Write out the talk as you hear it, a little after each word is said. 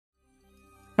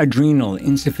Adrenal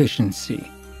Insufficiency.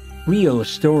 Real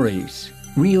stories,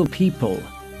 real people.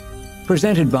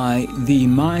 Presented by the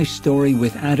My Story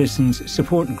with Addison's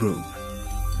support group.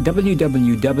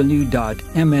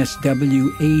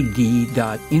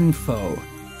 www.mswad.info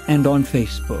and on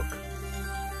Facebook.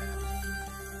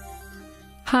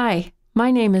 Hi, my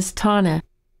name is Tana.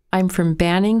 I'm from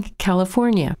Banning,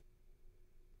 California.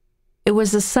 It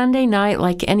was a Sunday night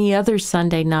like any other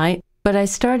Sunday night, but I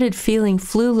started feeling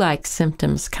flu-like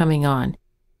symptoms coming on.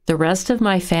 The rest of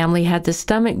my family had the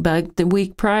stomach bug the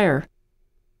week prior.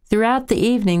 Throughout the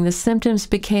evening, the symptoms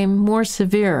became more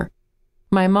severe.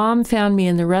 My mom found me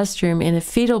in the restroom in a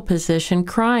fetal position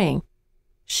crying.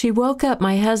 She woke up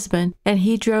my husband, and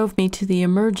he drove me to the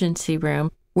emergency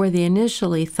room where they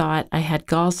initially thought I had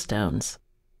gallstones.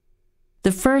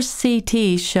 The first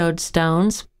CT showed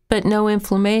stones, but no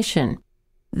inflammation.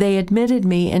 They admitted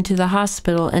me into the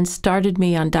hospital and started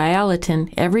me on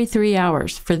Dilatin every 3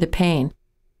 hours for the pain.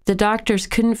 The doctors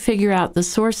couldn't figure out the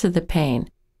source of the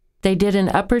pain. They did an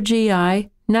upper GI,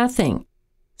 nothing.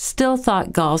 Still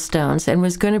thought gallstones and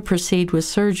was going to proceed with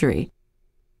surgery.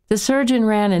 The surgeon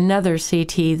ran another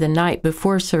CT the night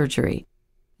before surgery.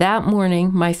 That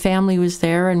morning, my family was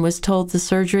there and was told the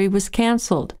surgery was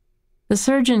canceled. The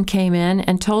surgeon came in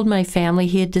and told my family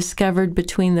he had discovered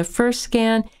between the first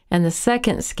scan and the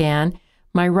second scan,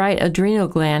 my right adrenal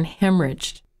gland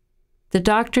hemorrhaged. The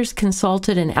doctors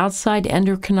consulted an outside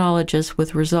endocrinologist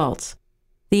with results.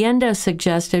 The endo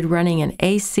suggested running an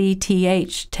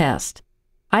ACTH test.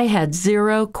 I had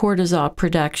 0 cortisol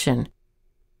production.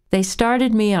 They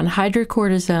started me on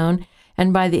hydrocortisone,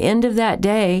 and by the end of that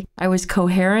day, I was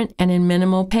coherent and in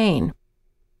minimal pain.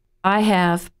 I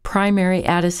have primary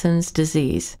Addison's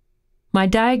disease. My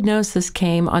diagnosis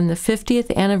came on the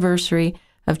 50th anniversary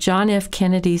of John F.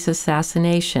 Kennedy's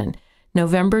assassination,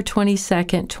 November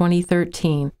 22,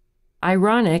 2013.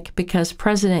 Ironic because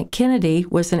President Kennedy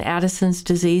was an Addison's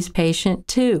disease patient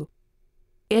too.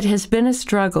 It has been a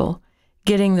struggle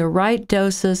getting the right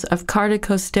doses of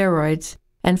corticosteroids,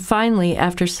 and finally,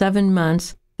 after 7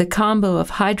 months, the combo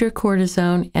of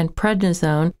hydrocortisone and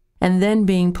prednisone, and then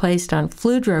being placed on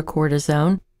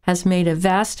fludrocortisone, has made a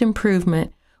vast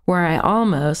improvement where I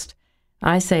almost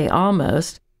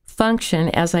function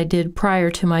as I did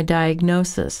prior to my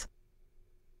diagnosis.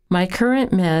 My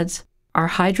current meds are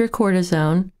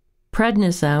hydrocortisone,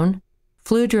 prednisone,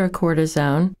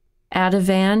 fludrocortisone,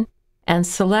 Ativan, and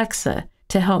Celexa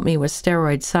to help me with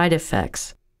steroid side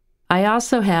effects. I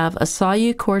also have a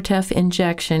Solu-Cortef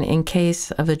injection in case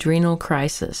of adrenal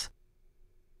crisis.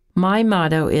 My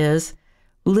motto is,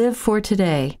 live for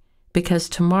today, because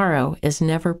tomorrow is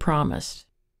never promised.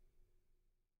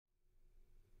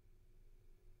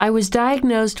 I was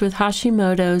diagnosed with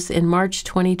Hashimoto's in March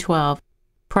 2012,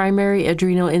 primary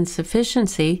adrenal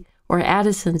insufficiency, or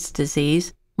Addison's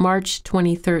disease, March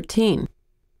 2013,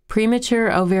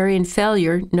 premature ovarian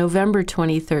failure, November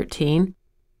 2013,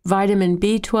 vitamin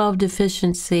B12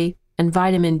 deficiency and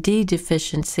vitamin D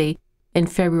deficiency in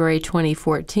February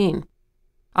 2014,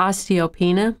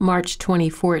 osteopenia, March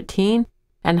 2014,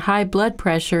 and high blood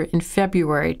pressure in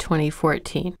February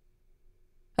 2014.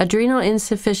 Adrenal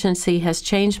insufficiency has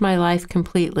changed my life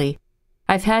completely.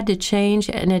 I've had to change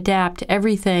and adapt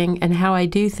everything and how I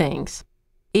do things.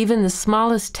 Even the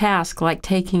smallest task like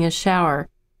taking a shower.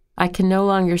 I can no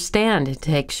longer stand to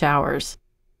take showers.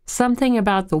 Something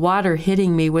about the water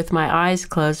hitting me with my eyes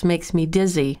closed makes me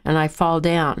dizzy and I fall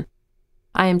down.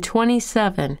 I am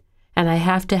 27 and I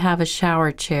have to have a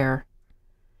shower chair.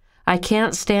 I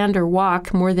can't stand or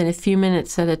walk more than a few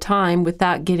minutes at a time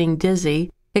without getting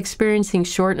dizzy, experiencing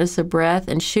shortness of breath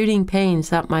and shooting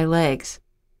pains up my legs.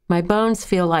 My bones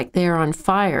feel like they are on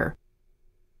fire.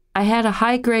 I had a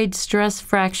high-grade stress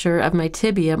fracture of my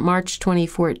tibia March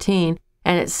 2014,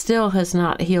 and it still has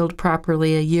not healed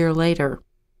properly a year later.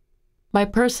 My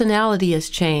personality has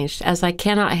changed as I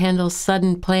cannot handle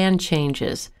sudden plan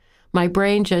changes. My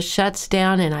brain just shuts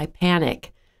down and I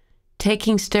panic.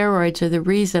 Taking steroids are the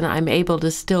reason I'm able to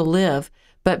still live,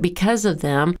 but because of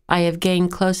them, I have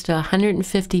gained close to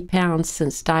 150 pounds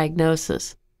since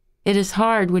diagnosis. It is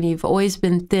hard when you've always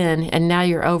been thin and now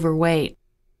you're overweight.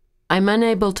 I'm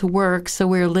unable to work, so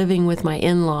we're living with my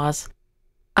in-laws.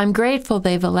 I'm grateful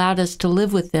they've allowed us to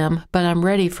live with them, but I'm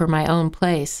ready for my own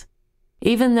place.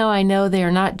 Even though I know they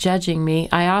are not judging me,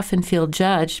 I often feel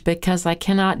judged because I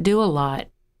cannot do a lot.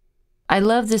 I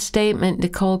love the statement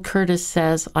Nicole Curtis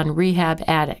says on Rehab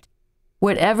Addict.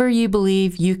 Whatever you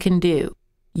believe you can do,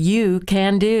 you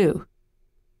can do.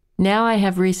 Now I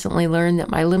have recently learned that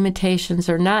my limitations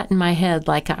are not in my head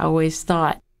like I always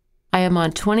thought. I am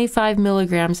on 25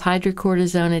 milligrams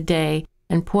hydrocortisone a day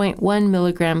and 0.1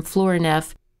 milligram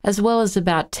Florinef as well as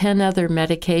about 10 other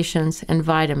medications and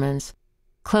vitamins,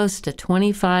 close to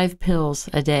 25 pills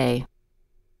a day.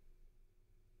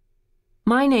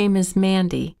 My name is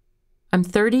Mandy. I'm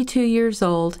 32 years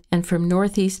old and from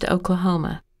Northeast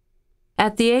Oklahoma.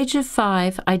 At the age of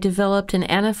 5, I developed an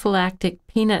anaphylactic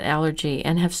peanut allergy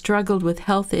and have struggled with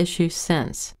health issues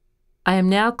since. I am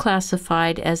now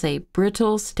classified as a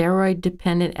brittle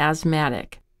steroid-dependent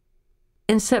asthmatic.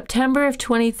 In September of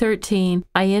 2013,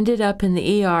 I ended up in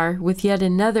the ER with yet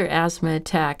another asthma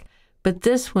attack, but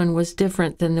this one was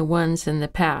different than the ones in the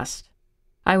past.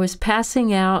 I was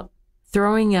passing out,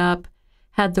 throwing up,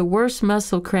 had the worst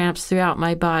muscle cramps throughout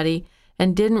my body,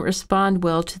 and didn't respond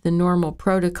well to the normal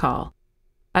protocol.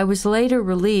 I was later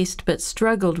released but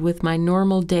struggled with my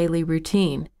normal daily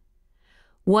routine.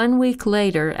 1 week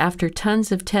later, after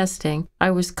tons of testing,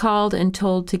 I was called and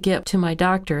told to get to my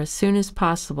doctor as soon as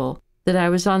possible, that I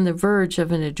was on the verge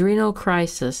of an adrenal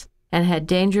crisis and had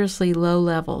dangerously low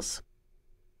levels.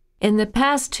 In the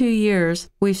past 2 years,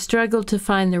 we've struggled to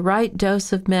find the right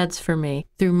dose of meds for me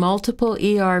through multiple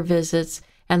ER visits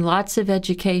and lots of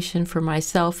education for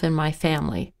myself and my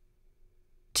family.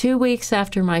 2 weeks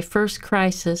after my first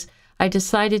crisis, I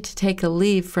decided to take a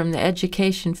leave from the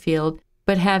education field,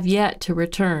 but have yet to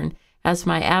return, as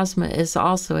my asthma is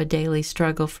also a daily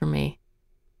struggle for me.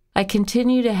 I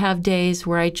continue to have days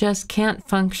where I just can't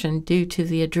function due to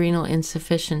the adrenal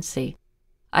insufficiency.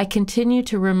 I continue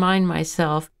to remind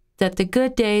myself that the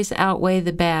good days outweigh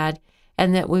the bad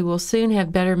and that we will soon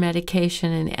have better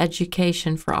medication and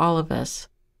education for all of us.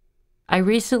 I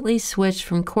recently switched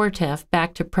from Cortef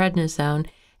back to prednisone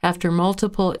after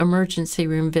multiple emergency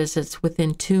room visits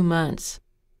within 2 months.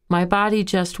 My body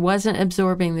just wasn't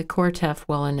absorbing the Cortef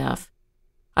well enough.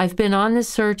 I've been on the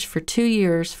search for 2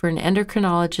 years for an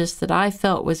endocrinologist that I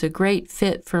felt was a great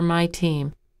fit for my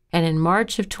team, and in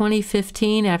March of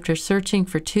 2015, after searching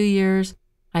for 2 years,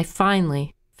 I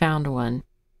finally found one.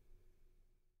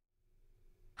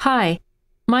 Hi,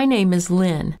 my name is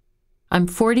Lynn. I'm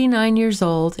 49 years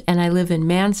old and I live in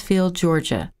Mansfield,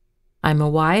 Georgia. I'm a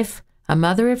wife, a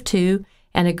mother of 2,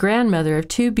 and a grandmother of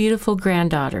 2 beautiful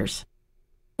granddaughters.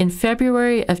 In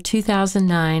February of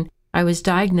 2009, I was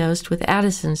diagnosed with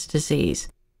Addison's disease.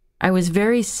 I was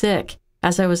very sick,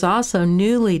 as I was also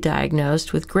newly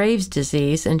diagnosed with Graves'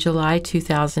 disease in July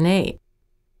 2008.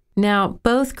 Now,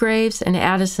 both Graves' and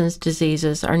Addison's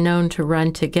diseases are known to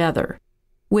run together.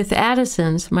 With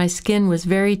Addison's, my skin was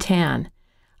very tan.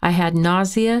 I had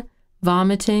nausea,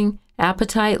 vomiting,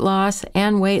 appetite loss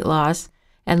and weight loss,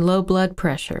 and low blood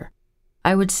pressure.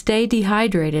 I would stay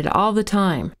dehydrated all the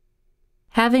time.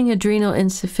 Having adrenal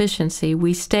insufficiency,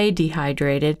 we stay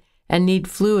dehydrated and need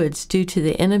fluids due to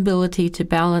the inability to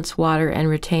balance water and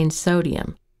retain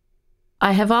sodium.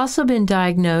 I have also been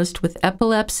diagnosed with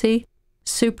epilepsy,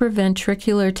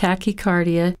 supraventricular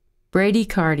tachycardia,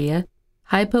 bradycardia,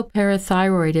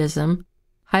 hypoparathyroidism,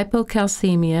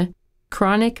 hypocalcemia,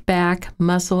 chronic back,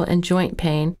 muscle, and joint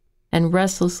pain, and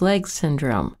restless leg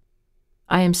syndrome.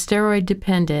 I am steroid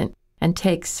dependent and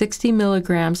take 60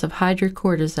 milligrams of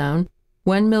hydrocortisone,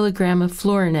 1 milligram of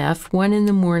Florinef, 1 in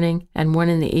the morning and 1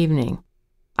 in the evening.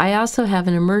 I also have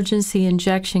an emergency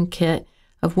injection kit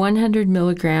of 100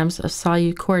 milligrams of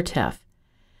Solu-Cortef.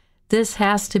 This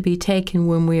has to be taken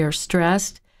when we are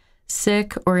stressed,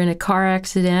 sick, or in a car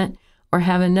accident, or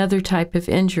have another type of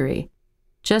injury.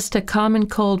 Just a common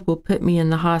cold will put me in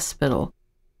the hospital.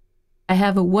 I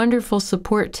have a wonderful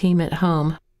support team at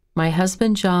home, my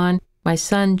husband John, my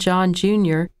son John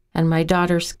Jr., and my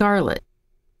daughter Scarlett.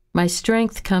 My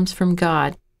strength comes from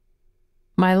God.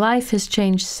 My life has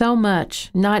changed so much,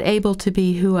 not able to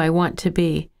be who I want to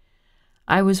be.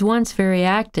 I was once very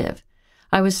active.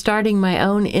 I was starting my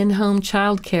own in-home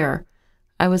child care.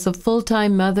 I was a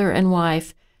full-time mother and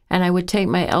wife, and I would take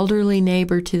my elderly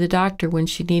neighbor to the doctor when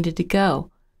she needed to go.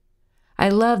 I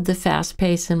loved the fast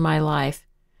pace in my life.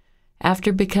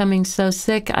 After becoming so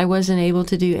sick, I wasn't able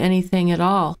to do anything at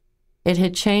all. It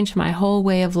had changed my whole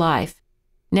way of life.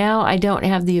 Now I don't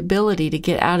have the ability to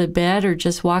get out of bed or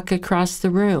just walk across the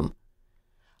room.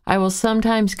 I will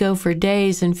sometimes go for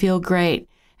days and feel great,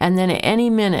 and then at any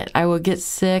minute I will get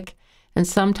sick, and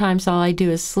sometimes all I do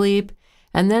is sleep,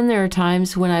 and then there are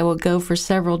times when I will go for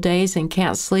several days and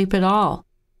can't sleep at all.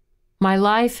 My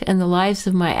life and the lives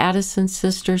of my Addison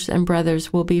sisters and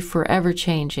brothers will be forever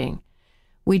changing.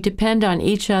 We depend on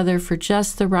each other for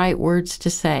just the right words to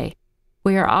say.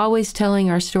 We are always telling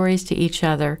our stories to each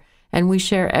other, and we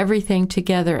share everything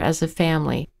together as a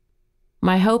family.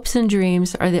 My hopes and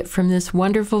dreams are that from this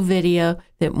wonderful video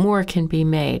that more can be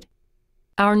made.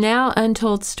 Our now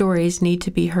untold stories need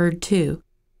to be heard too.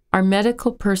 Our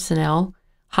medical personnel,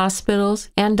 Hospitals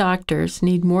and doctors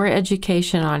need more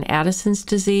education on Addison's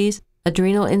disease,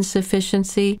 adrenal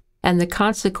insufficiency, and the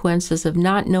consequences of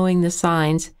not knowing the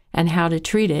signs and how to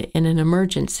treat it in an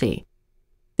emergency.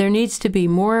 There needs to be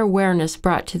more awareness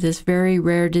brought to this very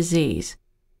rare disease.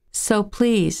 So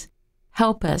please,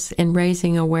 help us in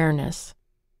raising awareness.